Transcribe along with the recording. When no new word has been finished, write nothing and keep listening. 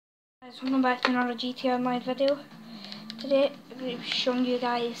Guys, welcome back to another GTA Online video. Today I'm going to be showing you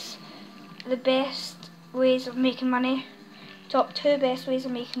guys the best ways of making money. Top 2 best ways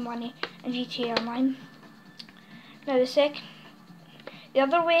of making money in GTA Online. Now the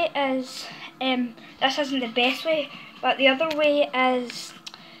other way is, this isn't the best way, but the other way is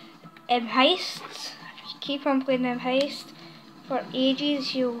heists. If you keep on playing them heists for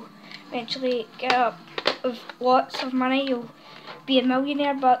ages, you'll eventually get up with lots of money. You'll be a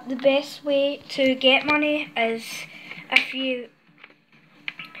millionaire. But the best way to get money is if you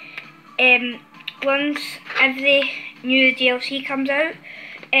once every new DLC comes out,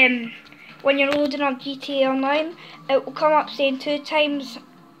 when you're loading up GTA Online, it will come up saying 2 times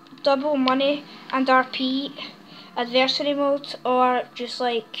double money and RP adversary mode, or just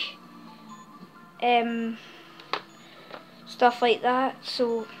like stuff like that.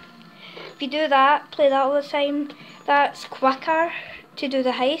 So if you do that, play that all the time, that's quicker to do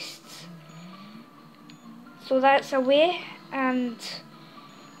the heists. So that's a way, and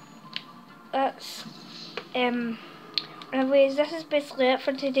that's anyways, this is basically it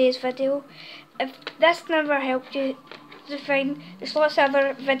for today's video. If this never helped you to find, there's lots of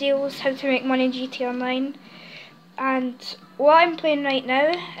other videos how to make money in GTA Online, and what I'm playing right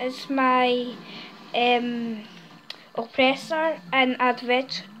now is my oppressor in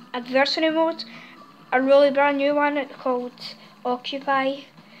adversary mode, a really brand new one called Occupy.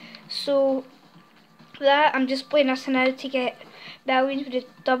 So that I'm just playing this now to get millions with the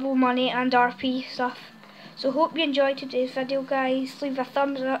double money and RP stuff. So hope you enjoyed today's video, guys. Leave a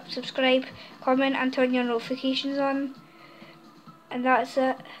thumbs up, subscribe, comment and turn your notifications on. And that's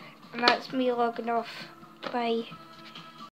it. And that's me logging off. Bye.